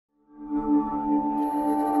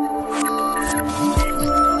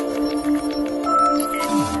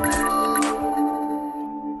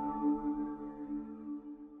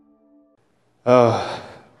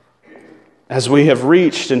As we have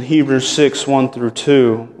reached in Hebrews 6, 1 through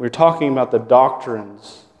 2, we're talking about the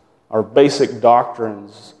doctrines, our basic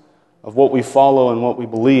doctrines of what we follow and what we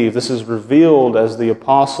believe. This is revealed as the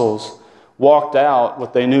apostles walked out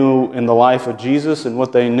what they knew in the life of Jesus and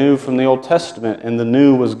what they knew from the Old Testament, and the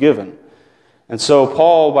new was given. And so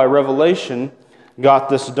Paul, by revelation, got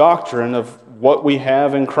this doctrine of what we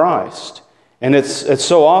have in Christ. And it's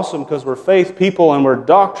so awesome because we're faith people and we're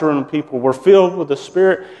doctrinal people. We're filled with the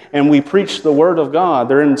Spirit and we preach the Word of God.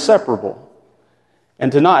 They're inseparable.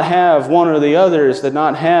 And to not have one or the other is to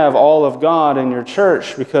not have all of God in your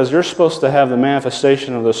church, because you're supposed to have the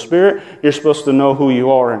manifestation of the Spirit. You're supposed to know who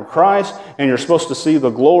you are in Christ, and you're supposed to see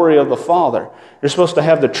the glory of the Father. You're supposed to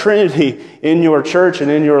have the Trinity in your church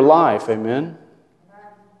and in your life. Amen?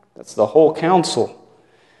 That's the whole counsel.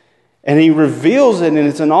 And he reveals it, and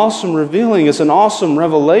it's an awesome revealing. It's an awesome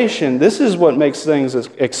revelation. This is what makes things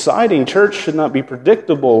exciting. Church should not be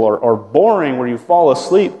predictable or boring where you fall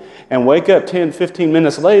asleep and wake up 10, 15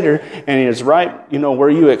 minutes later and it's right, where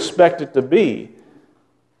you expect it to be.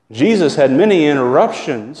 Jesus had many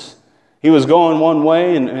interruptions. He was going one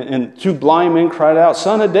way and two blind men cried out,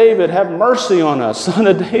 "Son of David, have mercy on us. Son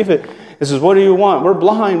of David." He says, "What do you want? We're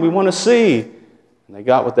blind. We want to see." And they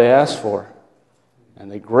got what they asked for. And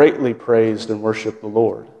they greatly praised and worshiped the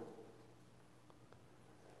Lord.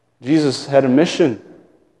 Jesus had a mission,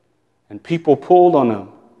 and people pulled on him,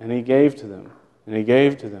 and he gave to them, and he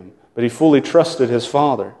gave to them. But he fully trusted his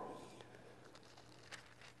Father.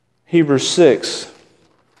 Hebrews 6.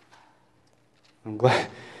 I'm glad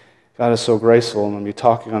God is so graceful. I'm going to be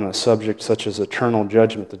talking on a subject such as eternal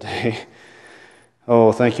judgment today.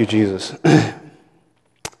 Oh, thank you, Jesus.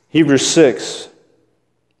 Hebrews 6,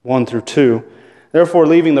 1 through 2. Therefore,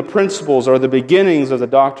 leaving the principles or the beginnings of the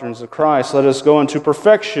doctrines of Christ, let us go into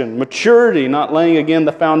perfection, maturity, not laying again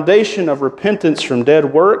the foundation of repentance from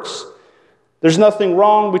dead works. There's nothing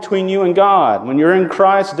wrong between you and God. When you're in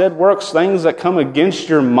Christ, dead works, things that come against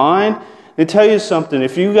your mind, they tell you something.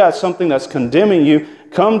 If you got something that's condemning you,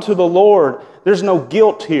 come to the Lord. There's no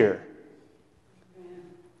guilt here.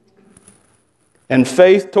 And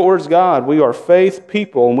faith towards God. We are faith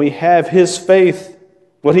people, and we have His faith.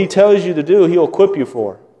 What He tells you to do, He'll equip you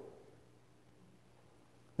for.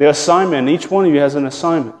 The assignment, each one of you has an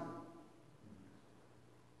assignment.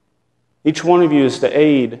 Each one of you is to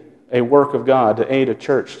aid a work of God, to aid a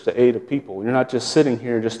church, to aid a people. You're not just sitting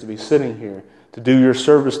here just to be sitting here, to do your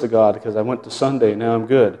service to God because I went to Sunday and now I'm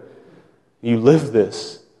good. You live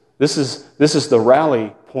this. This is the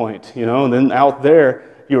rally point, and then out there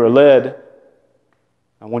you are led.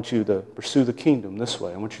 I want you to pursue the kingdom this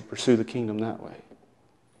way. I want you to pursue the kingdom that way.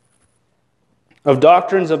 Of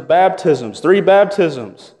doctrines of baptisms, 3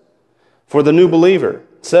 baptisms for the new believer.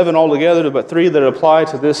 7 altogether, but 3 that apply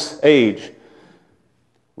to this age.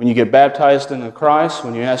 When you get baptized into Christ,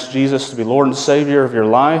 when you ask Jesus to be Lord and Savior of your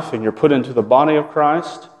life, and you're put into the body of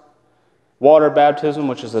Christ. Water baptism,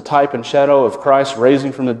 which is the type and shadow of Christ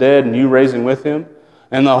raising from the dead and you raising with Him.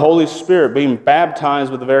 And the Holy Spirit being baptized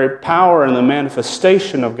with the very power and the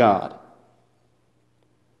manifestation of God.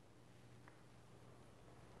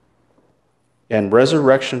 And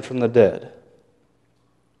resurrection from the dead.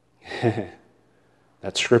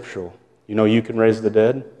 That's scriptural. You can raise the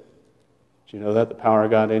dead. Do you know that? The power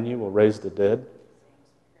of God in you will raise the dead.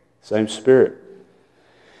 Same Spirit.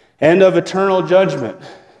 And of eternal judgment.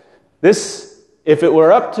 This, if it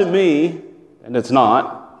were up to me, and it's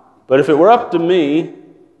not, but if it were up to me,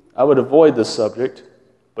 I would avoid this subject,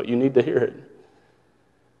 but you need to hear it.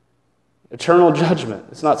 Eternal judgment.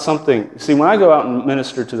 It's not something... See, when I go out and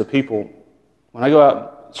minister to the people, when I go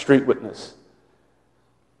out street witness,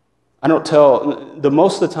 I don't tell...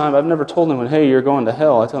 Most of the time, I've never told anyone, hey, you're going to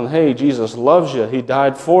hell. I tell them, hey, Jesus loves you. He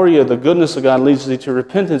died for you. The goodness of God leads you to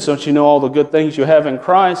repentance. Don't you know all the good things you have in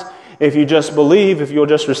Christ? If you just believe, if you'll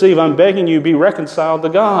just receive, I'm begging you, be reconciled to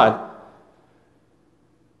God.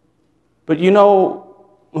 But you know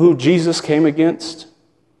who Jesus came against?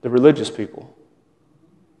 The religious people.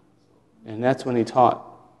 And that's when He taught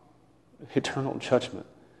eternal judgment.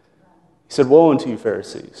 He said, woe unto you,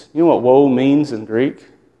 Pharisees. You know what woe means in Greek?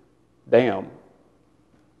 Damn.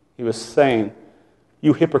 He was saying,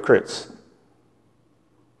 you hypocrites.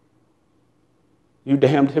 You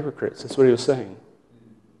damned hypocrites. That's what He was saying.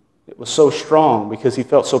 It was so strong because He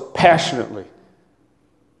felt so passionately.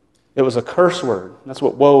 It was a curse word. That's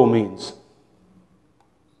what woe means.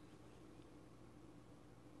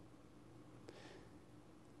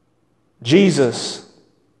 Jesus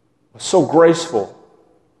was so graceful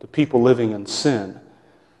to people living in sin.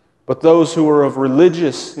 But those who were of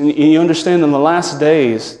religious, and you understand in the last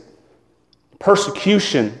days,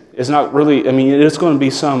 persecution is not really, it's going to be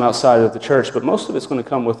some outside of the church, but most of it's going to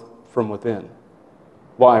come from within.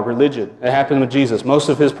 Why? Religion. It happened with Jesus. Most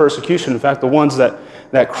of his persecution, in fact, the ones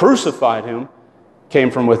that crucified him,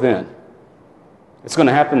 came from within. It's going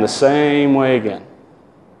to happen the same way again.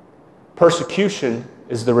 Persecution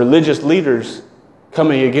is the religious leaders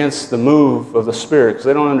coming against the move of the Spirit because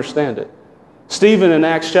they don't understand it. Stephen in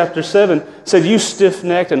Acts chapter 7 said, "You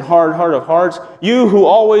stiff-necked and hard heart of hearts, you who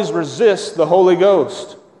always resist the Holy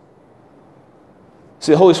Ghost."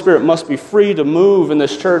 See, the Holy Spirit must be free to move in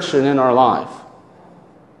this church and in our life.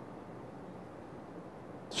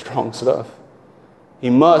 Strong stuff. He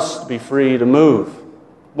must be free to move.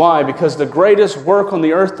 Why? Because the greatest work on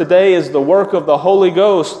the earth today is the work of the Holy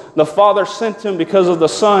Ghost. The Father sent him because of the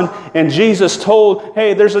Son, and Jesus told,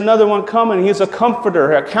 hey, there's another one coming. He's a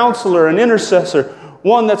comforter, a counselor, an intercessor,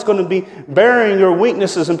 one that's going to be bearing your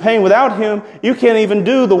weaknesses and pain. Without him, you can't even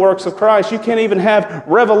do the works of Christ. You can't even have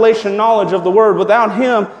revelation knowledge of the Word. Without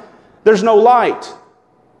him, there's no light.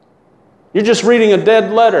 You're just reading a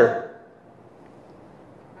dead letter.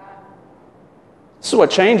 This is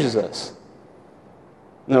what changes us.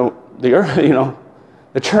 The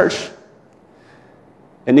church,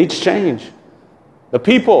 it needs change. The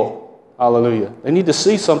people, hallelujah, they need to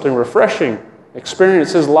see something refreshing,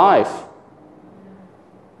 experience His life.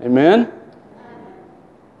 Amen?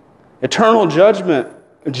 Eternal judgment.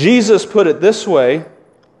 Jesus put it this way.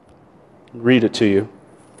 I'll read it to you.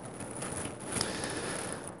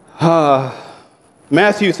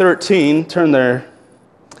 Matthew 13, turn there.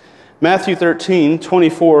 Matthew 13,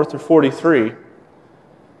 24 through 43.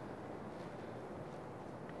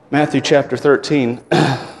 Matthew chapter 13.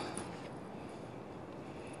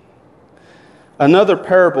 Another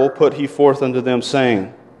parable put he forth unto them,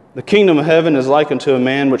 saying, The kingdom of heaven is like unto a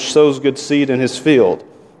man which sows good seed in his field.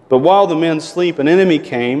 But while the men sleep, an enemy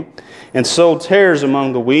came and sowed tares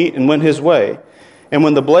among the wheat and went his way. And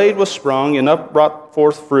when the blade was sprung and up brought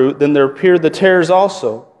forth fruit, then there appeared the tares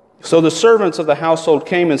also. So the servants of the household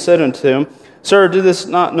came and said unto him, Sir, didst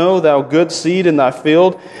not know thou good seed in thy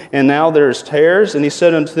field, and now there is tares? And he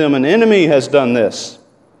said unto them, An enemy has done this.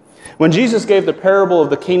 When Jesus gave the parable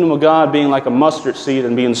of the kingdom of God being like a mustard seed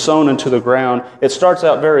and being sown into the ground, it starts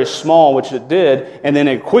out very small, which it did, and then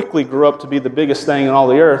it quickly grew up to be the biggest thing in all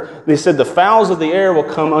the earth. And he said, the fowls of the air will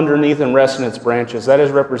come underneath and rest in its branches. That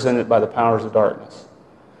is represented by the powers of darkness.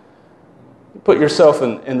 Put yourself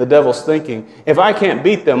in the devil's thinking. If I can't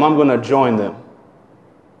beat them, I'm going to join them.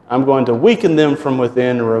 I'm going to weaken them from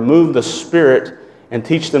within and remove the Spirit and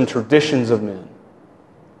teach them traditions of men.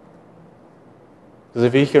 Because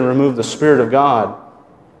if he can remove the Spirit of God,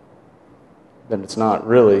 then it's not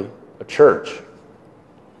really a church.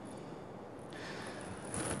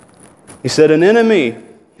 He said, An enemy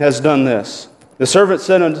has done this. The servant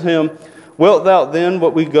said unto him, Wilt thou then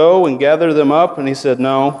what we go and gather them up? And he said,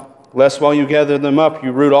 No. Lest while you gather them up,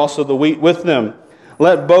 you root also the wheat with them.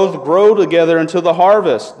 Let both grow together until the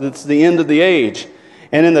harvest. That's the end of the age.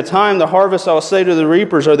 And in the time the harvest, I will say to the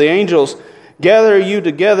reapers or the angels, Gather you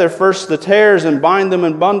together first the tares and bind them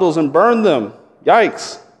in bundles and burn them.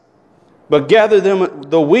 Yikes. But gather them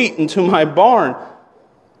the wheat into my barn.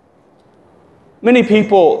 Many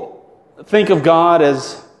people think of God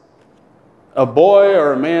as a boy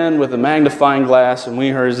or a man with a magnifying glass, and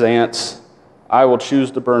we are his ants. I will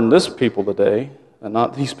choose to burn this people today and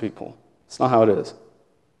not these people. It's not how it is.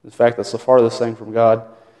 In fact, that's the farthest thing from God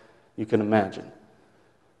you can imagine.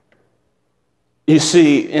 You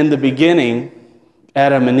see, in the beginning,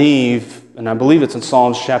 Adam and Eve, and I believe it's in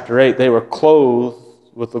Psalms chapter 8, they were clothed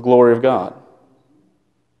with the glory of God.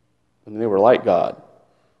 They were like God.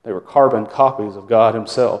 They were carbon copies of God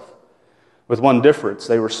Himself. With one difference,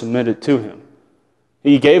 they were submitted to Him.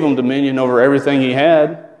 He gave them dominion over everything He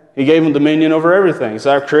had. He gave them dominion over everything. He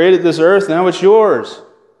said, I've created this earth, now it's yours.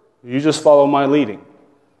 You just follow my leading.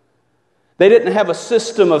 They didn't have a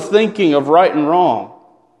system of thinking of right and wrong.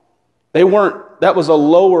 That was a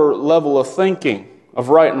lower level of thinking of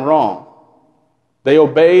right and wrong. They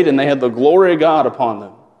obeyed and they had the glory of God upon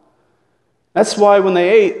them. That's why when they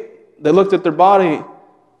ate, they looked at their body,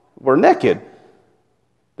 were naked.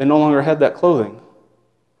 They no longer had that clothing.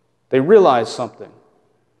 They realized something.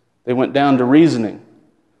 They went down to reasoning.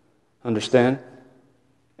 Understand?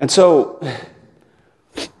 And so,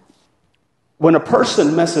 when a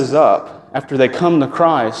person messes up after they come to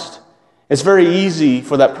Christ, it's very easy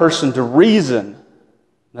for that person to reason.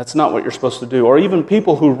 That's not what you're supposed to do. Or even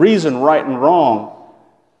people who reason right and wrong.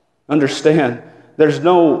 Understand, there's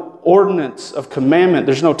no ordinance of commandment.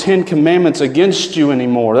 There's no 10 commandments against you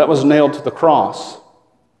anymore. That was nailed to the cross.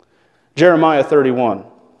 Jeremiah 31.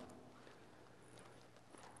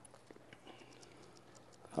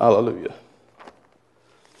 Hallelujah.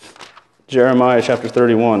 Jeremiah chapter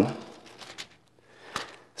 31.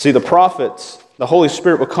 See, the prophets, the Holy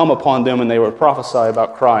Spirit would come upon them and they would prophesy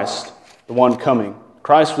about Christ, the one coming.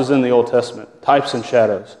 Christ was in the Old Testament, types and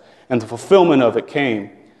shadows, and the fulfillment of it came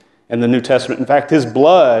in the New Testament. In fact, his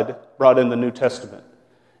blood brought in the New Testament.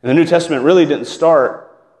 And the New Testament really didn't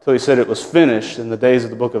start until he said it was finished and the days of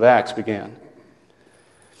the book of Acts began.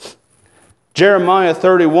 Jeremiah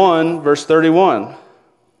 31, verse 31.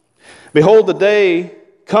 Behold, the day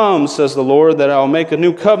comes, says the Lord, that I will make a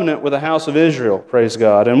new covenant with the house of Israel, praise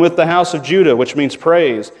God, and with the house of Judah, which means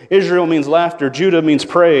praise. Israel means laughter, Judah means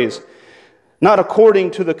praise. Not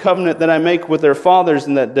according to the covenant that I make with their fathers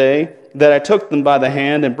in that day, that I took them by the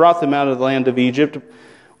hand and brought them out of the land of Egypt.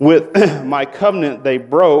 With my covenant they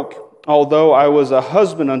broke, although I was a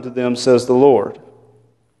husband unto them, says the Lord.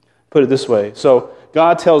 Put it this way. So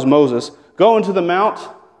God tells Moses, go into the mount.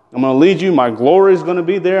 I'm going to lead you. My glory is going to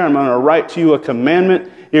be there. I'm going to write to you a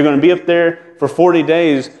commandment. You're going to be up there for 40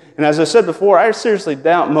 days. And as I said before, I seriously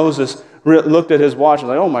doubt Moses looked at his watch and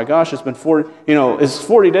was like, oh my gosh, it's been 40, it's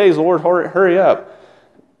 40 days, Lord, hurry up.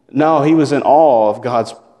 No, he was in awe of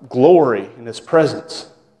God's glory and his presence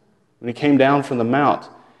when he came down from the mount.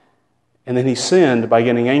 And then he sinned by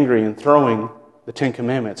getting angry and throwing the 10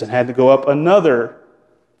 Commandments and had to go up another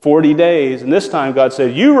 40 days. And this time God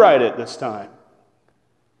said, you write it this time.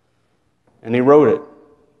 And he wrote it.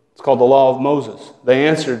 It's called the Law of Moses. They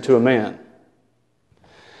answered to a man.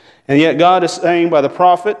 And yet God is saying by the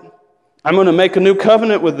prophet, I'm going to make a new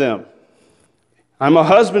covenant with them. I'm a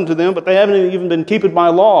husband to them, but they haven't even been keeping my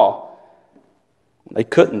law. They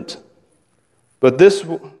couldn't. But this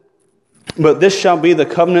shall be the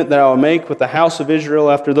covenant that I will make with the house of Israel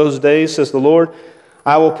after those days, says the Lord.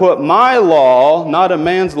 I will put my law, not a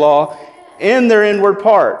man's law, in their inward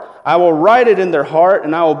part. I will write it in their heart,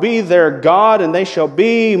 and I will be their God, and they shall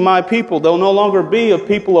be my people. They'll no longer be a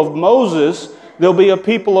people of Moses. They'll be a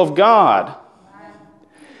people of God.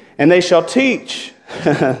 And they shall teach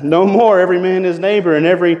no more every man his neighbor and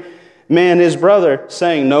every man his brother,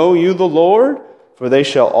 saying, know you the Lord? For they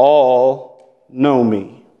shall all know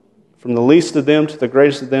me. From the least of them to the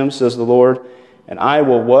greatest of them, says the Lord. And I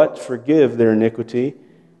will what? Forgive their iniquity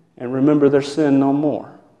and remember their sin no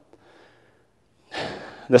more.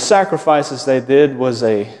 The sacrifices they did was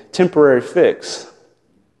a temporary fix.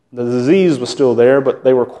 The disease was still there, but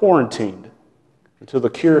they were quarantined until the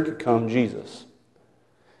cure could come, Jesus.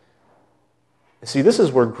 You see, this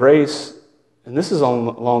is where grace, and this is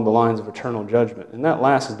along the lines of eternal judgment. In that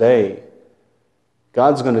last day,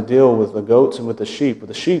 God's going to deal with the goats and with the sheep. With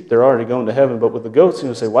the sheep, they're already going to heaven, but with the goats, He's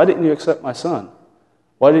going to say, why didn't you accept my son?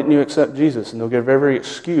 Why didn't you accept Jesus? And they'll give every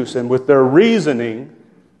excuse. And with their reasoning,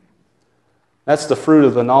 that's the fruit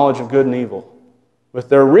of the knowledge of good and evil. With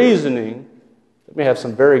their reasoning, they may have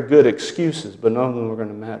some very good excuses, but none of them are going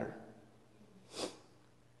to matter.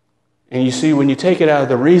 And you see, when you take it out of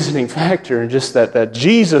the reasoning factor and just that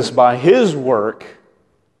Jesus, by His work,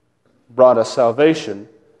 brought us salvation,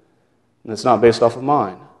 and it's not based off of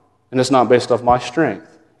mine, and it's not based off my strength,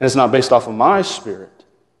 and it's not based off of my spirit,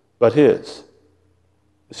 but His.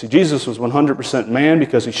 You see, Jesus was 100% man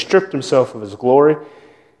because He stripped Himself of His glory,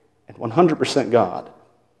 and 100% God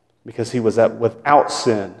because He was without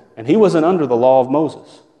sin, and He wasn't under the law of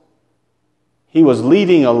Moses. He was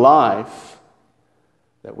leading a life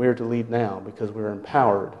that we're to lead now because we're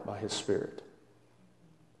empowered by His Spirit.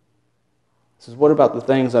 He says, what about the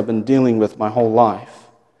things I've been dealing with my whole life?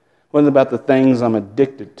 What about the things I'm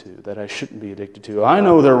addicted to that I shouldn't be addicted to? I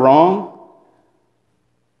know they're wrong.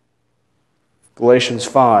 Galatians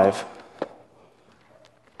 5.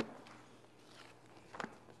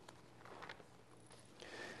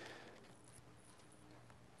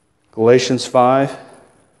 Galatians 5.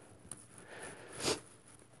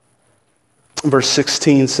 Verse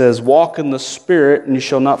 16 says, walk in the Spirit, and you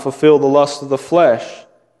shall not fulfill the lust of the flesh.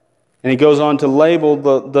 And he goes on to label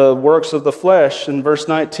the works of the flesh. In verse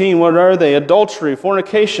 19, what are they? Adultery,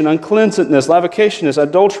 fornication, uncleanness, lavaciousness,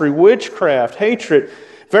 adultery, witchcraft, hatred,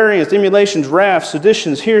 variance, emulations, wrath,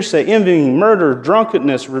 seditions, hearsay, envying, murder,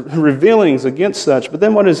 drunkenness, revealings against such. But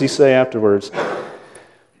then what does he say afterwards?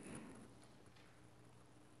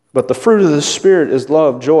 But the fruit of the Spirit is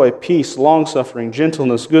love, joy, peace, long-suffering,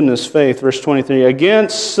 gentleness, goodness, faith. Verse 23,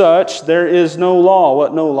 against such there is no law.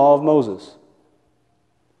 What no law of Moses?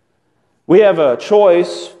 We have a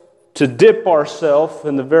choice to dip ourselves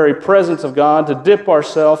in the very presence of God, to dip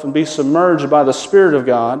ourselves and be submerged by the Spirit of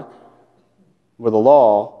God, where the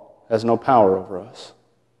law has no power over us.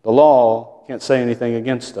 The law can't say anything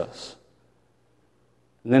against us.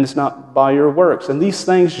 And then it's not by your works. And these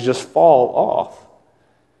things just fall off.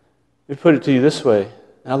 Let me put it to you this way.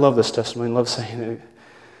 And I love this testimony. I love saying it.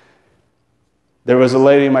 There was a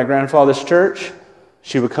lady in my grandfather's church.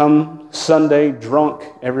 She would come Sunday drunk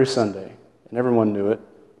every Sunday, and everyone knew it.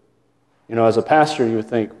 You know, as a pastor, you would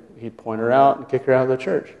think he'd point her out and kick her out of the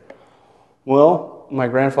church. Well, my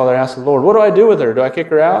grandfather asked the Lord, what do I do with her? Do I kick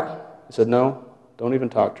her out? He said, no, don't even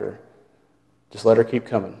talk to her. Just let her keep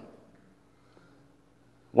coming.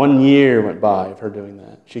 1 year went by of her doing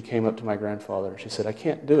that. She came up to my grandfather. She said, I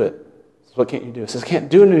can't do it. I said, what can't you do? He says, I can't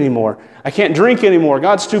do it anymore. I can't drink anymore.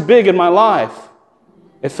 God's too big in my life.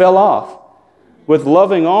 It fell off. With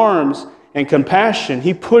loving arms and compassion,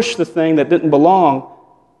 he pushed the thing that didn't belong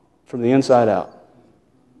from the inside out.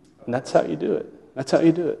 And that's how you do it. That's how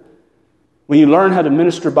you do it. When you learn how to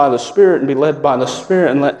minister by the Spirit and be led by the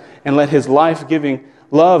Spirit and let His life-giving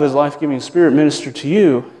love, His life-giving Spirit minister to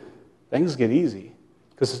you, things get easy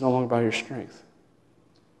because it's no longer by your strength.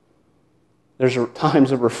 There's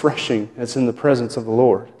times of refreshing that's in the presence of the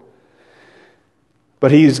Lord.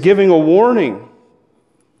 But He's giving a warning.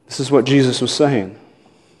 This is what Jesus was saying.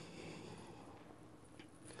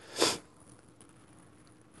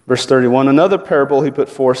 Verse 31, another parable he put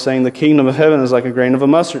forth, saying, the kingdom of heaven is like a grain of a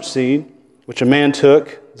mustard seed, which a man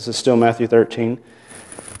took, this is still Matthew 13,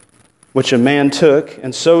 which a man took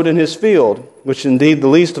and sowed in his field, which indeed the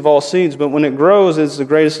least of all seeds, but when it grows, it is the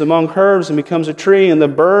greatest among herbs and becomes a tree, and the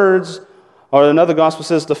birds, or another gospel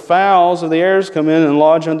says, the fowls of the air come in and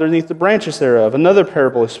lodge underneath the branches thereof. Another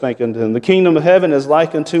parable he spake unto them, the kingdom of heaven is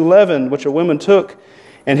like unto leaven, which a woman took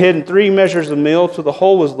and hid in 3 measures of meal till the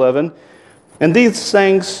whole was leavened. And these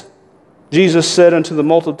things Jesus said unto the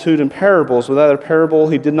multitude in parables. Without a parable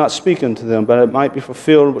he did not speak unto them, but it might be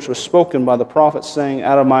fulfilled which was spoken by the prophet, saying,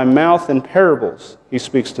 out of my mouth in parables he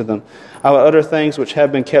speaks to them. I will utter things which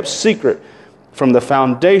have been kept secret from the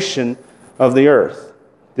foundation of the earth.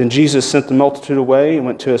 Then Jesus sent the multitude away and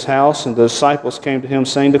went to his house, and the disciples came to him,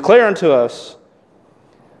 saying, declare unto us,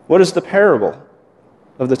 what is the parable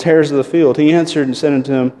of the tares of the field? He answered and said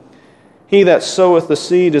unto him, he that soweth the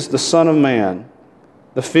seed is the Son of Man.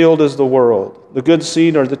 The field is the world. The good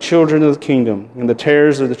seed are the children of the kingdom, and the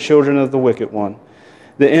tares are the children of the wicked one.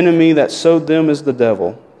 The enemy that sowed them is the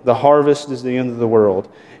devil. The harvest is the end of the world,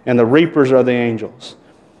 and the reapers are the angels.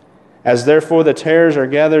 As therefore the tares are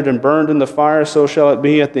gathered and burned in the fire, so shall it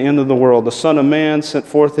be at the end of the world. The Son of Man sent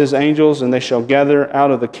forth his angels, and they shall gather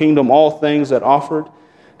out of the kingdom all things that offered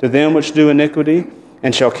to them which do iniquity,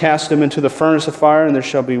 and shall cast them into the furnace of fire, and there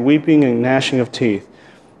shall be weeping and gnashing of teeth.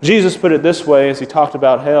 Jesus put it this way as he talked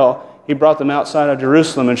about hell. He brought them outside of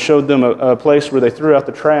Jerusalem and showed them a place where they threw out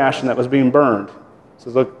the trash and that was being burned. He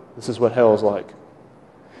says, look, this is what hell is like.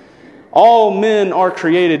 All men are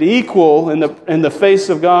created equal in the face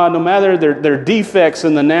of God, no matter their defects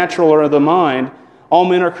in the natural or the mind. All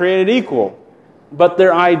men are created equal. But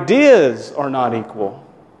their ideas are not equal.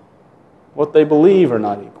 What they believe are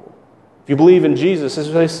not equal. If you believe in Jesus, this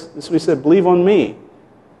is what he said, believe on me.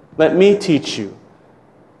 Let me teach you.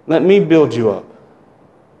 Let me build you up.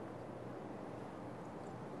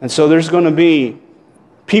 And so there's going to be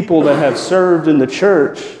people that have served in the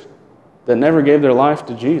church that never gave their life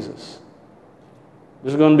to Jesus.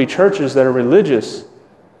 There's going to be churches that are religious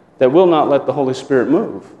that will not let the Holy Spirit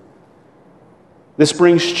move. This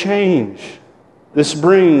brings change. This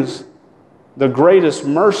brings the greatest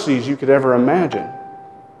mercies you could ever imagine.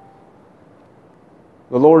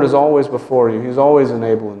 The Lord is always before you. He's always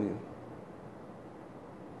enabling you.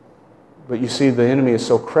 But you see, the enemy is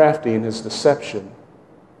so crafty in his deception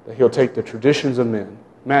that he'll take the traditions of men.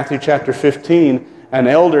 Matthew chapter 15, an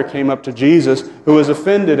elder came up to Jesus who was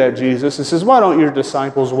offended at Jesus and says, why don't your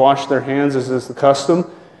disciples wash their hands as is the custom?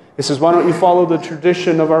 He says, why don't you follow the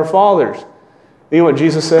tradition of our fathers? You know what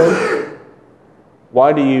Jesus said?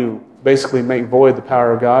 Why do you basically make void the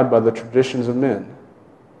power of God by the traditions of men?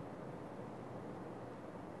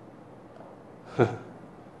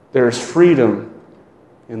 There is freedom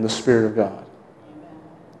in the Spirit of God.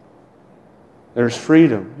 There's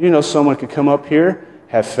freedom. You know, someone could come up here,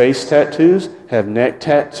 have face tattoos, have neck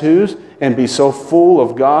tattoos, and be so full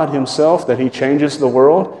of God himself that he changes the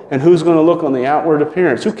world. And who's going to look on the outward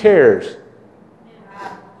appearance? Who cares?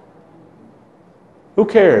 Who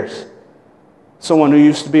cares? Someone who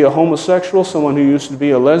used to be a homosexual, someone who used to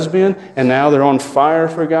be a lesbian, and now they're on fire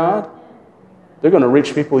for God? They're going to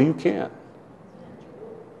reach people you can't.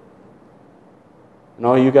 And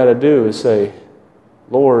all you got to do is say,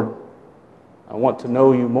 Lord, I want to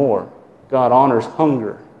know you more. God honors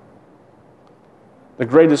hunger. The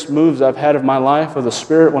greatest moves I've had of my life of the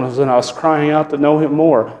Spirit when I was crying out to know him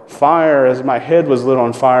more. Fire as my head was lit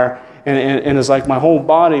on fire. And it's like my whole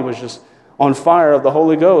body was just on fire of the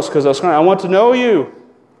Holy Ghost because I was crying, I want to know you.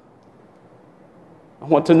 I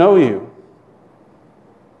want to know you.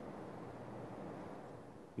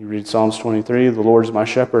 You read Psalms 23, the Lord is my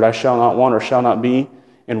shepherd, I shall not want or shall not be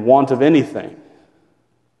in want of anything.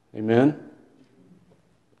 Amen?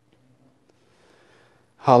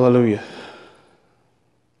 Hallelujah.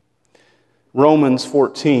 Romans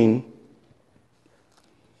 14.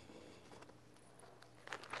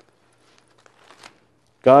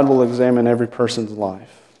 God will examine every person's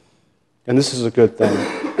life. And this is a good thing.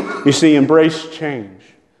 You see, embrace change.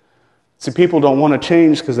 See, people don't want to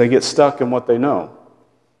change because they get stuck in what they know.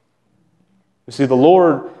 You see, the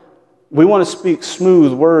Lord, we want to speak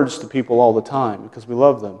smooth words to people all the time because we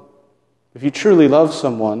love them. If you truly love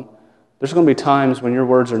someone, there's going to be times when your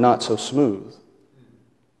words are not so smooth.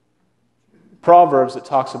 Proverbs, it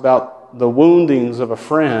talks about the woundings of a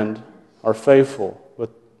friend are faithful,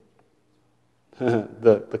 but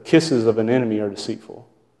the kisses of an enemy are deceitful.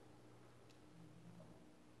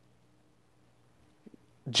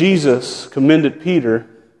 Jesus commended Peter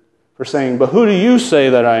for saying, "But who do you say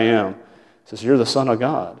that I am?" He says, "You're the Son of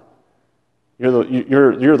God. You're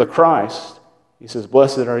the Christ." He says,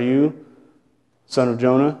 "Blessed are you, son of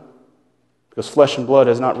Jonah, because flesh and blood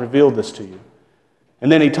has not revealed this to you."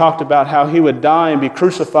 And then he talked about how he would die and be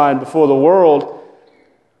crucified before the world.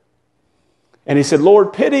 And he said,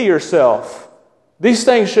 "Lord, pity yourself. These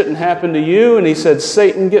things shouldn't happen to you." And he said,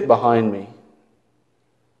 "Satan, get behind me."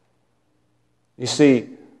 You see,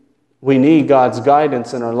 we need God's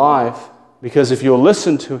guidance in our life because if you'll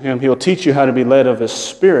listen to Him, He'll teach you how to be led of His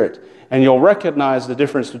Spirit. And you'll recognize the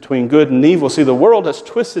difference between good and evil. See, the world has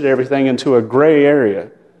twisted everything into a gray area.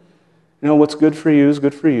 You know, what's good for you is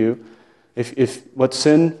good for you. If what's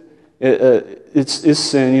sin, it's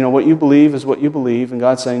sin. You know, what you believe is what you believe. And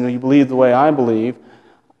God's saying, no, you believe the way I believe.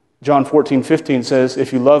 John 14:15 says,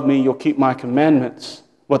 if you love me, you'll keep my commandments.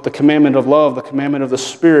 What the commandment of love, the commandment of the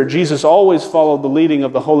Spirit. Jesus always followed the leading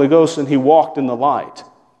of the Holy Ghost and He walked in the light.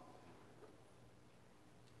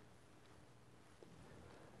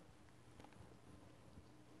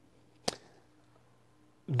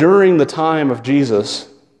 During the time of Jesus,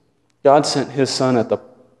 God sent His Son at the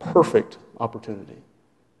perfect opportunity.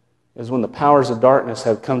 It's when the powers of darkness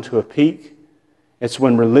have come to a peak. It's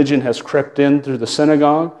when religion has crept in through the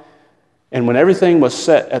synagogue. And when everything was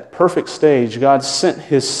set at perfect stage, God sent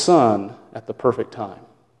His Son at the perfect time.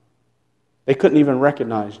 They couldn't even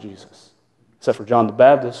recognize Jesus, except for John the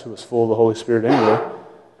Baptist, who was full of the Holy Spirit anyway.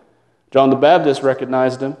 John the Baptist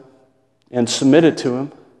recognized Him and submitted to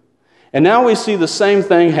Him. And now we see the same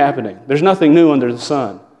thing happening. There's nothing new under the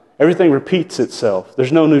sun. Everything repeats itself.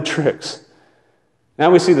 There's no new tricks.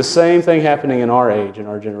 Now we see the same thing happening in our age, in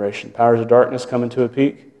our generation. Powers of darkness coming to a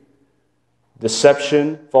peak.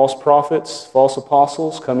 Deception, false prophets, false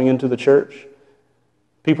apostles coming into the church.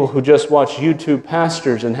 People who just watch YouTube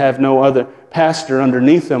pastors and have no other pastor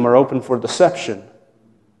underneath them are open for deception.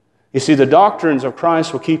 You see, the doctrines of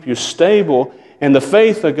Christ will keep you stable, and the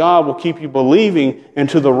faith of God will keep you believing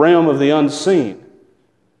into the realm of the unseen.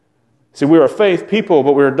 See, we are faith people,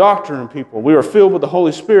 but we're doctrine people. We are filled with the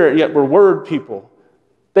Holy Spirit, yet we're word people.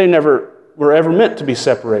 They never were ever meant to be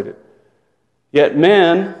separated. Yet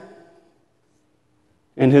man,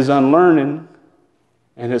 in his unlearning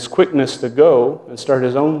and his quickness to go and start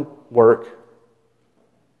his own work,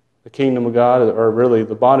 the kingdom of God, or really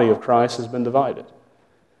the body of Christ, has been divided.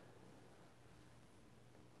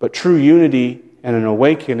 But true unity and an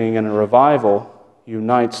awakening and a revival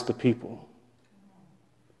unites the people.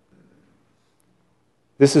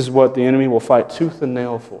 This is what the enemy will fight tooth and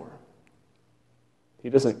nail for. He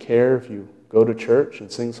doesn't care if you go to church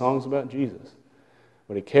and sing songs about Jesus.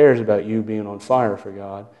 But He cares about you being on fire for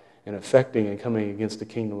God and affecting and coming against the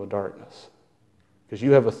kingdom of darkness. Because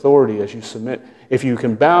you have authority as you submit. If you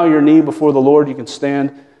can bow your knee before the Lord, you can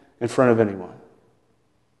stand in front of anyone.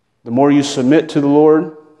 The more you submit to the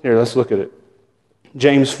Lord, here, let's look at it.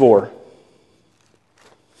 James 4.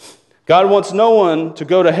 God wants no one to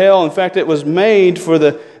go to hell. In fact, it was made for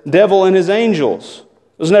the devil and his angels.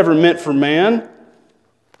 It was never meant for man.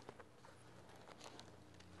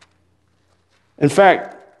 In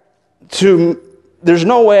fact, there's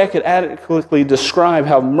no way I could adequately describe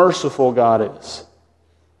how merciful God is.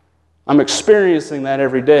 I'm experiencing that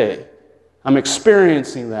every day. I'm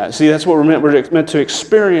experiencing that. See, that's what we're meant. We're meant to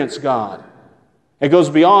experience God. It goes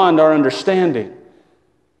beyond our understanding.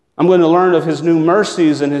 I'm going to learn of His new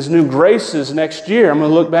mercies and His new graces next year. I'm going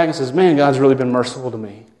to look back and say, man, God's really been merciful to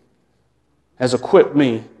me. Has equipped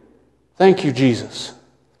me. Thank you, Jesus.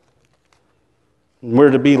 And we're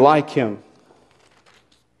to be like Him.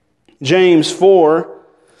 James 4,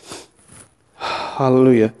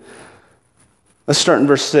 hallelujah. Let's start in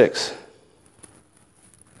verse 6.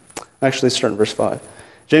 Actually, start in verse 5.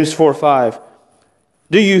 James 4:5.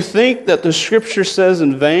 Do you think that the Scripture says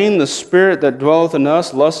in vain, the Spirit that dwelleth in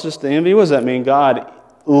us lusteth to envy? What does that mean? God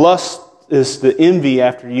lust is to envy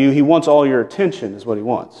after you. He wants all your attention is what he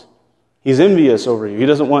wants. He's envious over you. He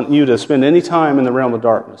doesn't want you to spend any time in the realm of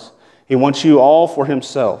darkness. He wants you all for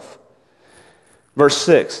himself. Verse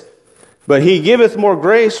 6. But he giveth more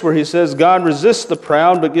grace, where he says, God resists the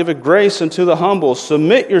proud, but giveth grace unto the humble.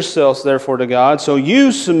 Submit yourselves therefore to God. So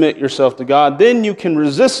you submit yourself to God. Then you can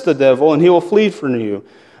resist the devil, and he will flee from you.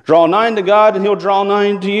 Draw nigh to God, and he'll draw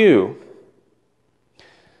nigh to you.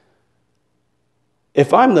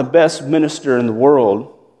 If I'm the best minister in the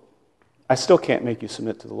world, I still can't make you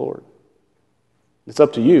submit to the Lord. It's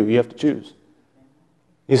up to you. You have to choose.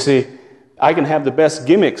 You see, I can have the best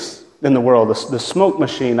gimmicks in the world, the smoke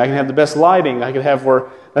machine. I can have the best lighting. I could have where,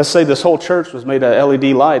 let's say this whole church was made of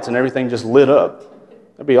LED lights and everything just lit up.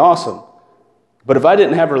 That'd be awesome. But if I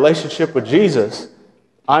didn't have a relationship with Jesus,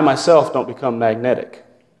 I myself don't become magnetic.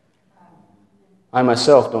 I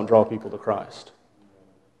myself don't draw people to Christ.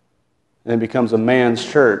 And it becomes a man's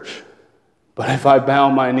church. But if I bow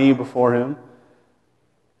my knee before him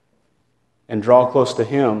and draw close to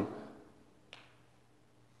him,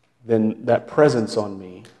 then that presence on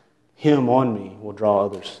me, him on me, will draw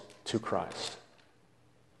others to Christ.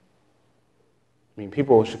 I mean,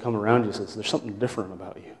 people should come around you and say, there's something different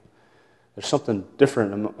about you. There's something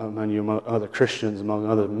different among you, among other Christians, among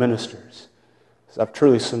other ministers. So I've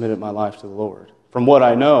truly submitted my life to the Lord. From what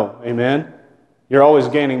I know, amen? You're always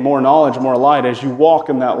gaining more knowledge, more light as you walk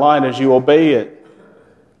in that light, as you obey it.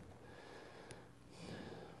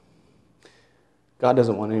 God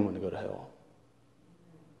doesn't want anyone to go to hell.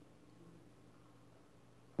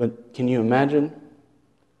 But can you imagine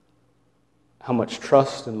how much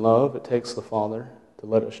trust and love it takes the Father to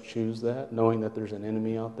let us choose that, knowing that there's an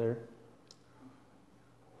enemy out there?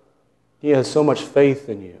 He has so much faith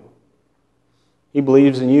in you. He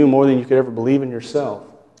believes in you more than you could ever believe in yourself.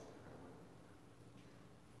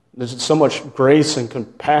 There's so much grace and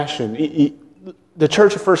compassion. The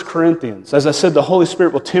church of 1 Corinthians, as I said, the Holy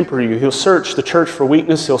Spirit will temper you. He'll search the church for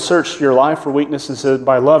weakness. He'll search your life for weakness and say,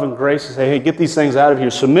 by love and grace, and say, hey, get these things out of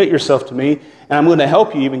here. Submit yourself to me, and I'm going to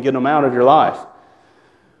help you even get them out of your life.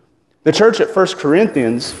 The church at 1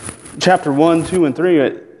 Corinthians, chapter 1, 2, and 3,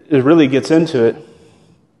 it really gets into it.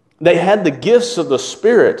 They had the gifts of the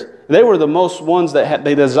Spirit. They were the most ones that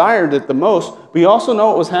they desired it the most. But you also know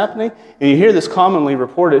what was happening? And you hear this commonly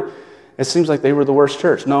reported. It seems like they were the worst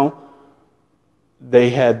church. No.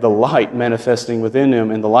 They had the light manifesting within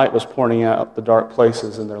them, and the light was pouring out the dark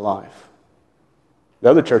places in their life.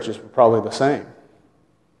 The other churches were probably the same.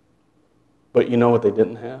 But you know what they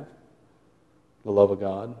didn't have? The love of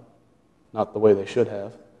God. Not the way they should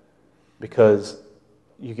have. Because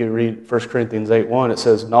you can read 1 Corinthians 8:1. It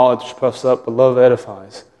says, knowledge puffs up, but love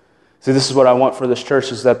edifies. See, this is what I want for this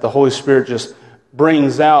church, is that the Holy Spirit just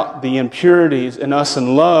brings out the impurities in us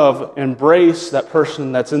in love, embrace that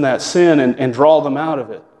person that's in that sin and draw them out of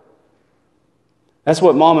it. That's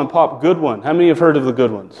what Mom and Pop Good One. How many have heard of the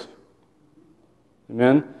Good Ones?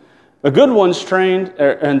 Amen? The Good Ones trained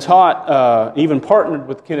and taught, even partnered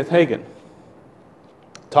with Kenneth Hagin.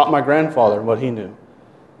 Taught my grandfather what he knew.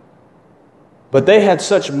 But they had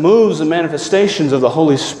such moves and manifestations of the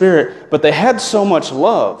Holy Spirit, but they had so much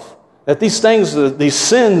love that these things, these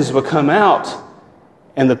sins would come out,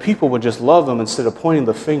 and the people would just love them instead of pointing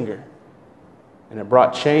the finger. And it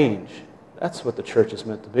brought change. That's what the church is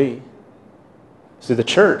meant to be. See, the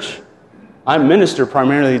church, I minister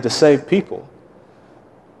primarily to save people.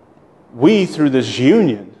 We, through this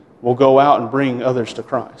union, will go out and bring others to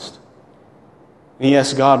Christ. And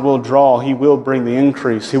yes, God will draw. He will bring the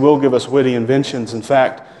increase. He will give us witty inventions. In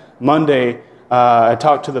fact, Monday, I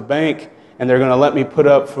talked to the bank, and they're going to let me put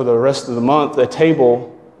up for the rest of the month a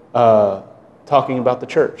table talking about the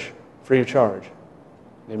church, free of charge.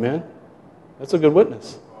 Amen? That's a good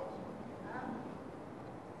witness.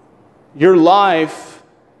 Your life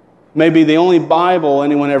may be the only Bible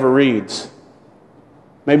anyone ever reads.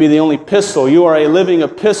 Maybe the only epistle. You are a living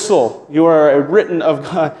epistle. You are a written of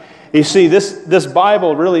God. You see, this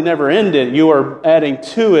Bible really never ended. You are adding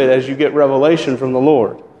to it as you get revelation from the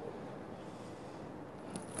Lord.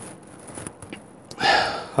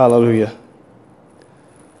 Hallelujah.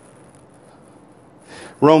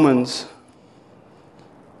 Romans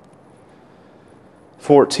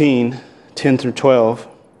 14, 10 through 12.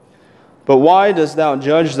 But why dost thou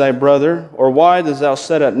judge thy brother? Or why dost thou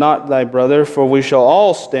set at naught thy brother? For we shall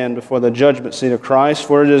all stand before the judgment seat of Christ.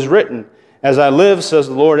 For it is written, as I live, says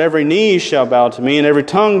the Lord, every knee shall bow to me, and every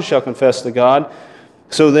tongue shall confess to God.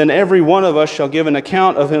 So then every one of us shall give an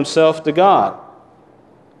account of himself to God.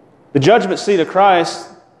 The judgment seat of Christ,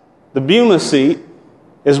 the Bema seat,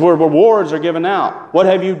 is where rewards are given out. What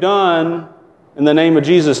have you done in the name of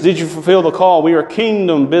Jesus? Did you fulfill the call? We are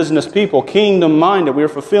kingdom business people, kingdom-minded. We are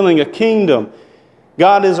fulfilling a kingdom.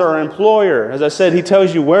 God is our employer. As I said, He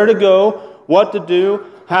tells you where to go, what to do,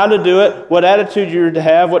 how to do it, what attitude you're to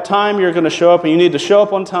have, what time you're going to show up, and you need to show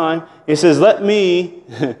up on time. He says, let me,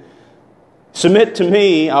 submit to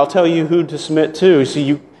me, I'll tell you who to submit to. You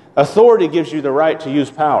see, authority gives you the right to use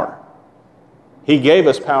power. He gave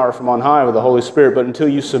us power from on high with the Holy Spirit, but until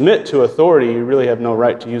you submit to authority, you really have no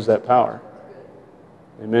right to use that power.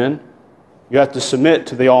 Amen? You have to submit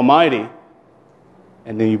to the Almighty,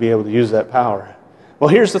 and then you'll be able to use that power. Well,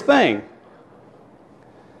 here's the thing.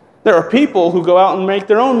 There are people who go out and make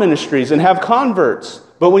their own ministries and have converts.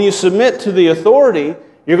 But when you submit to the authority,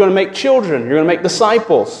 you're going to make children. You're going to make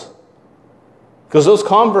disciples. Because those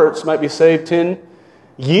converts might be saved 10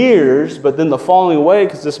 years, but then they're falling away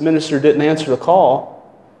because this minister didn't answer the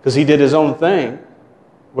call because he did his own thing.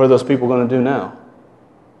 What are those people going to do now?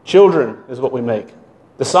 Children is what we make.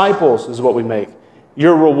 Disciples is what we make.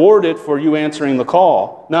 You're rewarded for you answering the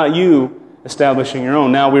call, not you establishing your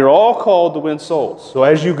own. Now, we're all called to win souls. So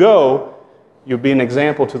as you go, you'll be an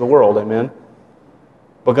example to the world. Amen?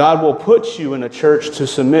 But God will put you in a church to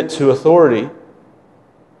submit to authority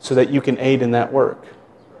so that you can aid in that work.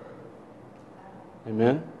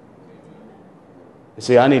 Amen? You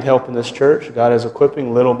see, I need help in this church. God is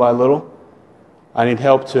equipping little by little. I need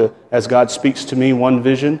help to, as God speaks to me one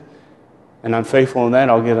vision, and I'm faithful in that,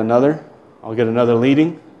 I'll get another. I'll get another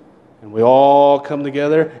leading. And we all come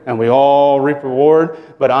together, and we all reap reward.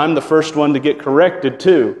 But I'm the first one to get corrected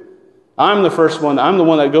too. I'm the first one. I'm the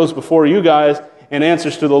one that goes before you guys and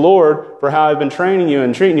answers to the Lord for how I've been training you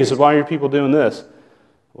and treating you. So why are your people doing this?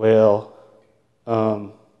 Well,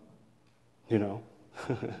 Or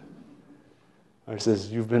it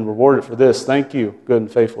says, you've been rewarded for this. Thank you, good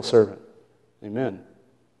and faithful servant. Amen.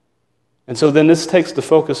 And so then this takes the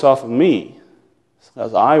focus off of me,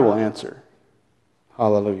 as I will answer.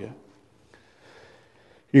 Hallelujah.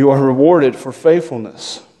 You are rewarded for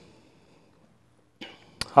faithfulness.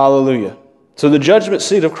 Hallelujah. So the judgment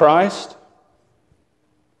seat of Christ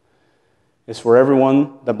is for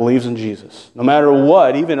everyone that believes in Jesus. No matter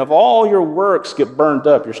what, even if all your works get burned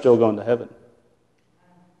up, you're still going to heaven.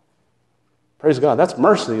 Praise God. That's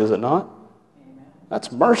mercy, is it not?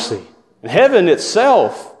 That's mercy. And heaven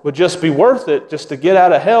itself would just be worth it just to get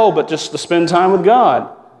out of hell, but just to spend time with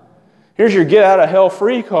God. Here's your get out of hell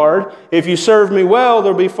free card. If you serve me well,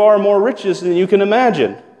 there'll be far more riches than you can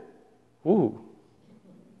imagine. Ooh.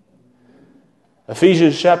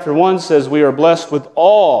 Ephesians chapter 1 says we are blessed with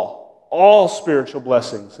all spiritual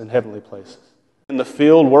blessings in heavenly places. In the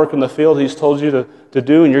field, work in the field He's told you to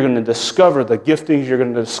do, and you're going to discover the giftings, you're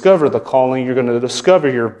going to discover the calling, you're going to discover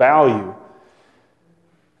your value.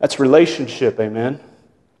 That's relationship, amen?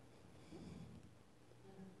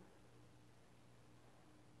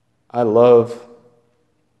 I love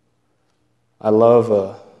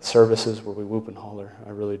services where we whoop and holler. I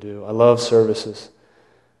really do. I love services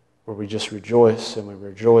where we just rejoice and we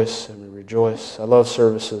rejoice and we rejoice. I love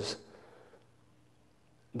services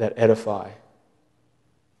that edify.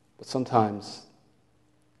 But sometimes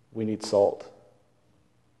we need salt.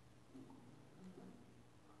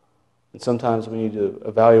 And sometimes we need to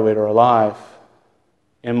evaluate our life.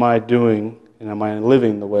 Am I doing and am I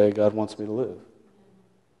living the way God wants me to live?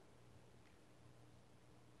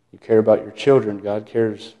 You care about your children. God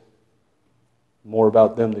cares more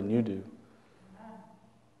about them than you do.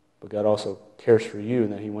 But God also cares for you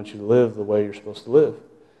and that He wants you to live the way you're supposed to live.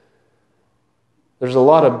 There's a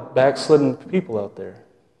lot of backslidden people out there.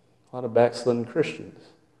 A lot of backslidden Christians.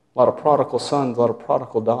 A lot of prodigal sons, a lot of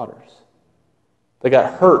prodigal daughters. They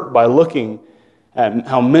got hurt by looking at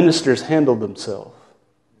how ministers handled themselves.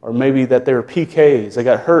 Or maybe that they were PKs. They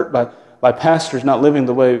got hurt by pastors not living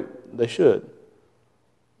the way they should.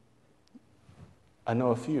 I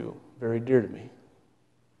know a few, very dear to me,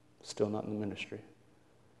 still not in the ministry.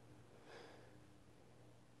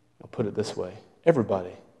 I'll put it this way.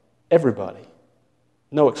 Everybody,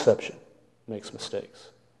 no exception, makes mistakes.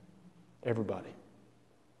 Everybody.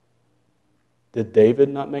 Did David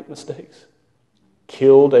not make mistakes?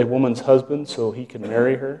 Killed a woman's husband so he could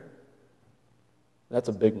marry her? That's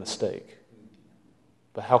a big mistake.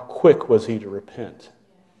 But how quick was he to repent?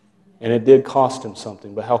 And it did cost him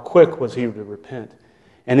something, but how quick was he to repent?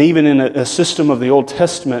 And even in a system of the Old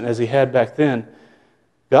Testament as he had back then,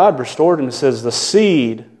 God restored him and says the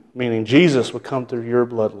seed, meaning Jesus, would come through your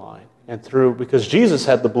bloodline. And through, because Jesus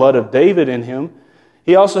had the blood of David in him,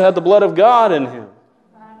 he also had the blood of God in him.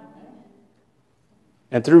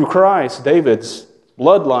 And through Christ, David's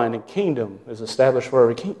bloodline and kingdom is established for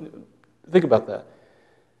every kingdom. Think about that.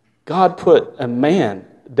 God put a man,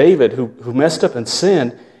 David, who messed up and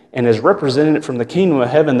sinned, and is representing it from the kingdom of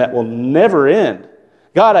heaven that will never end.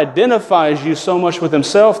 God identifies you so much with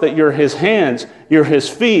himself that you're his hands, you're his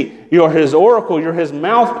feet, you're his oracle, you're his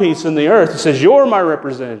mouthpiece in the earth. He says, you're my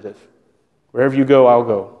representative. Wherever you go, I'll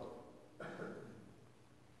go.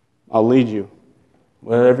 I'll lead you.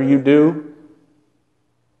 Whatever you do,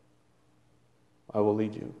 I will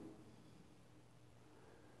lead you.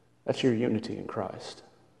 That's your unity in Christ.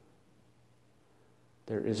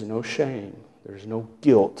 There is no shame. There's no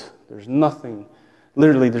guilt. There's nothing.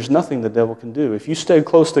 Literally, there's nothing the devil can do. If you stay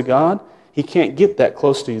close to God, he can't get that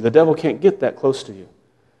close to you. The devil can't get that close to you.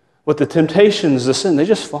 With the temptations, the sin, they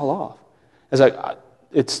just fall off. It's like,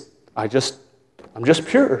 I'm just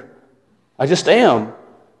pure. I just am.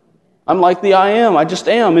 I'm like the I am. I just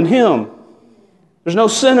am in him. There's no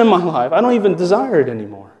sin in my life. I don't even desire it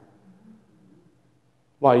anymore.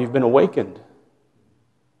 Why? You've been awakened.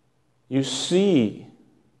 You see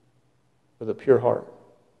with a pure heart.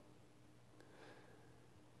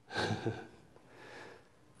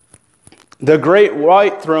 The great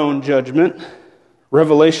white throne judgment,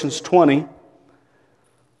 Revelations 20,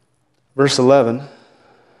 verse 11.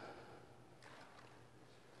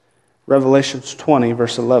 Revelations 20,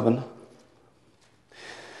 verse 11.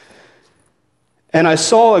 And I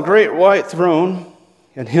saw a great white throne,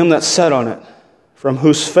 and him that sat on it, from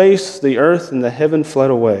whose face the earth and the heaven fled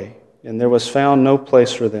away, and there was found no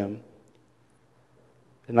place for them.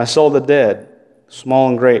 And I saw the dead, small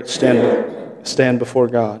and great, stand before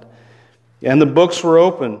God. And the books were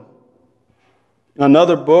open.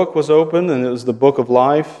 Another book was opened, and it was the book of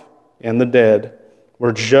life, and the dead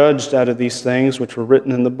were judged out of these things which were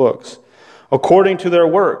written in the books, according to their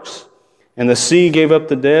works. And the sea gave up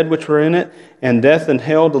the dead which were in it, and death and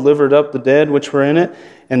hell delivered up the dead which were in it,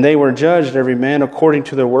 and they were judged every man according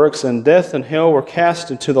to their works, and death and hell were cast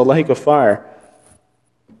into the lake of fire.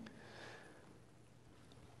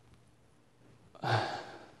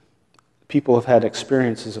 People have had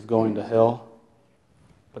experiences of going to hell,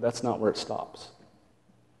 but that's not where it stops.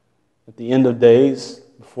 At the end of days,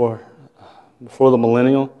 before the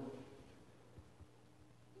millennial,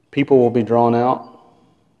 people will be drawn out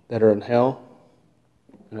that are in hell.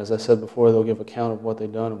 And as I said before, they'll give account of what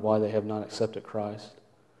they've done and why they have not accepted Christ.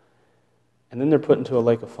 And then they're put into a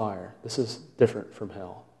lake of fire. This is different from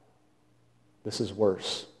hell. This is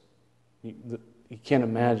worse. You can't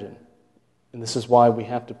imagine. And this is why we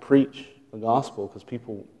have to preach the gospel, because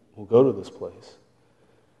people will go to this place.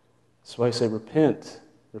 That's why I say repent.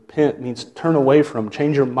 Repent means turn away from,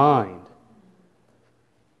 change your mind.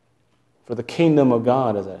 For the kingdom of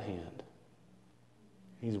God is at hand.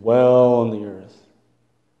 He's well on the earth.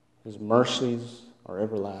 His mercies are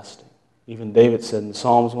everlasting. Even David said in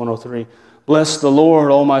Psalms 103, "Bless the Lord,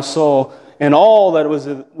 O my soul, and all that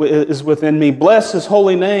is within me. Bless his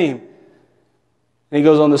holy name." And he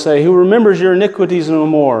goes on to say, "Who remembers your iniquities no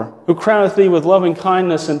more, who crowneth thee with loving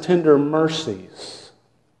kindness and tender mercies."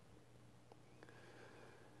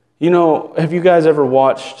 You know, have you guys ever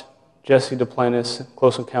watched Jesse Duplantis,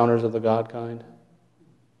 Close Encounters of the God Kind?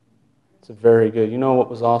 It's very good. You know what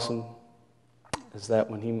was awesome? Is that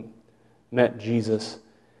when he met Jesus,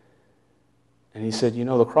 and he said,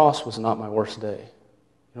 the cross was not my worst day.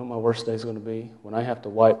 You know what my worst day is going to be? When I have to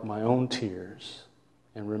wipe my own tears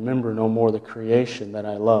and remember no more the creation that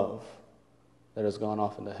I love that has gone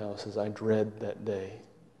off into hell. He says, I dread that day.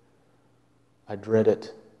 I dread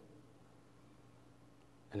it.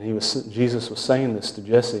 And Jesus was saying this to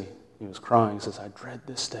Jesse. He was crying. He says, I dread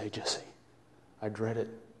this day, Jesse. I dread it,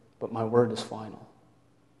 but my word is final.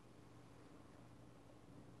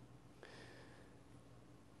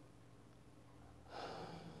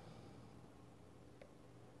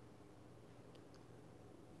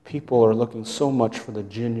 People are looking so much for the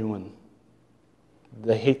genuine.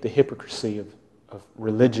 They hate the hypocrisy of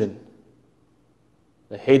religion.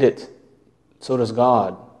 They hate it. So does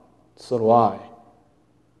God. So do I.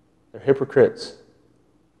 They're hypocrites.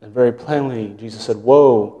 And very plainly, Jesus said,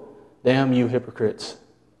 "Woe, damn you hypocrites,"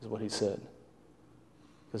 is what he said.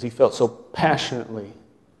 Because he felt so passionately.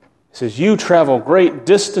 He says, "You travel great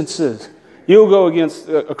distances. You'll go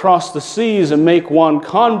across the seas and make one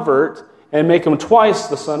convert, and make him twice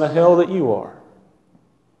the son of hell that you are."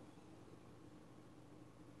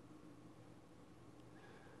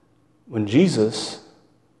 When Jesus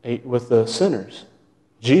ate with the sinners,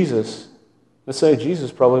 let's say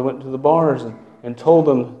Jesus probably went to the bars and told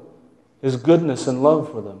them his goodness and love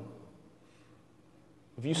for them.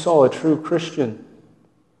 If you saw a true Christian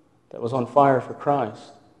that was on fire for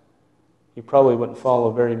Christ, he probably wouldn't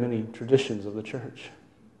follow very many traditions of the church.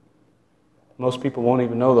 Most people won't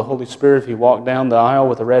even know the Holy Spirit if he walked down the aisle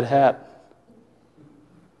with a red hat.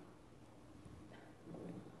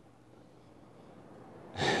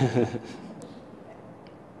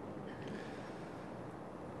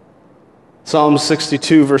 Psalm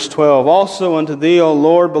 62, verse 12. Also unto thee, O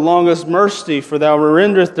Lord, belongeth mercy, for thou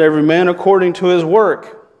renderest to every man according to his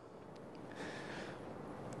work.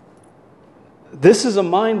 This is a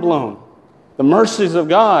mind blown. The mercies of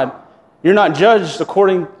God. You're not judged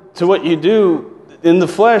according to what you do in the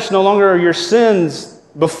flesh. No longer are your sins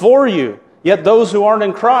before you. Yet those who aren't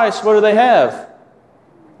in Christ, what do they have?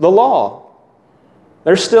 The law.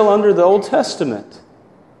 They're still under the Old Testament.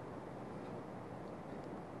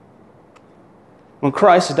 When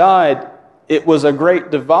Christ died, it was a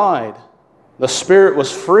great divide. The Spirit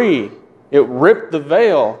was free. It ripped the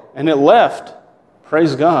veil and it left.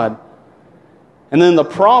 Praise God. And then the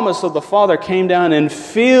promise of the Father came down and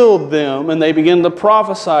filled them, and they began to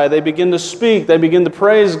prophesy, they began to speak, they began to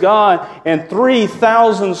praise God, and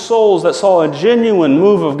 3,000 souls that saw a genuine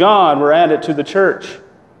move of God were added to the church.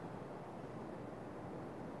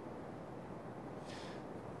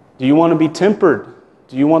 Do you want to be tempered?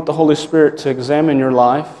 Do you want the Holy Spirit to examine your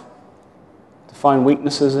life, to find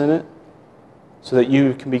weaknesses in it, so that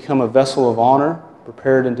you can become a vessel of honor,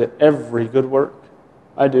 prepared into every good work?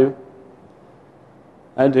 I do.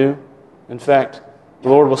 I do. In fact, the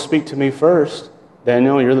Lord will speak to me first.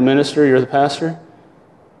 Daniel, you're the minister, you're the pastor.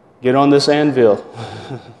 Get on this anvil.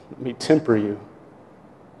 Let me temper you.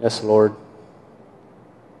 Yes, Lord.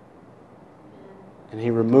 And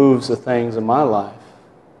He removes the things in my life.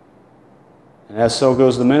 And as so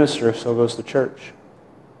goes the minister, so goes the church.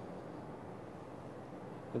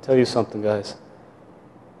 I'll tell you something, guys.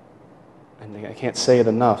 And I can't say it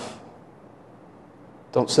enough.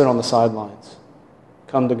 Don't sit on the sidelines.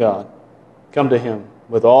 Come to God. Come to Him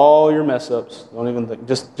with all your mess-ups. Don't even think.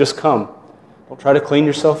 Just come. Don't try to clean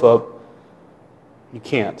yourself up. You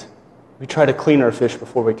can't. We try to clean our fish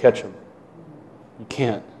before we catch them. You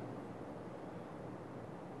can't.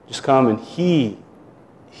 Just come and He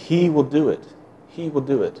will do it. He will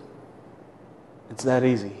do it. It's that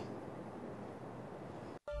easy.